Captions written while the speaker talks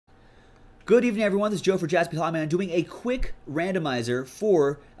Good evening, everyone. This is Joe for Jaspy's Hobbyland doing a quick randomizer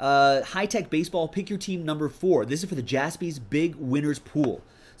for high-tech baseball. Pick your team number 4. This is for the Jaspy's Big Winners Pool.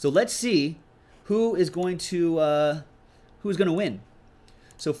 So let's see who is going to win.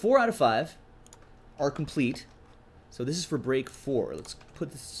 So 4 out of 5 are complete. So this is for break 4. Let's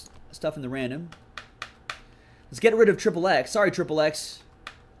put this stuff in the random. Let's get rid of Triple X. Sorry, Triple X.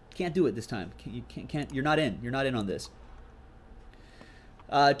 Can't do it this time. You're not in. You're not in on this.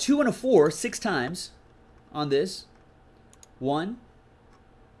 2 and a 4, 6 times on this. 1,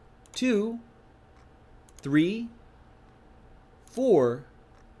 2, 3, 4,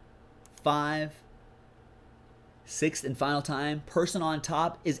 5, 6th and final time. Person on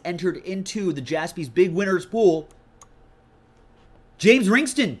top is entered into the Jaspy's Big Winners Pool. James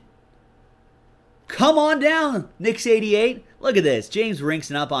Ringston. Come on down, Nix88. Look at this. James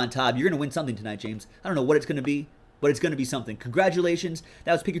Ringston up on top. You're going to win something tonight, James. I don't know what it's going to be, but it's going to be something. Congratulations.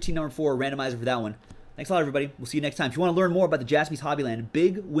 That was pick your team number 4, randomizer for that one. Thanks a lot, everybody. We'll see you next time. If you want to learn more about the Jaspy's Hobbyland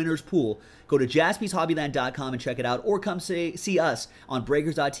Big Winners Pool, go to jaspyshobbyland.com and check it out, or come see us on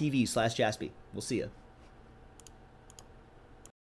breakers.tv/Jaspy. We'll see you.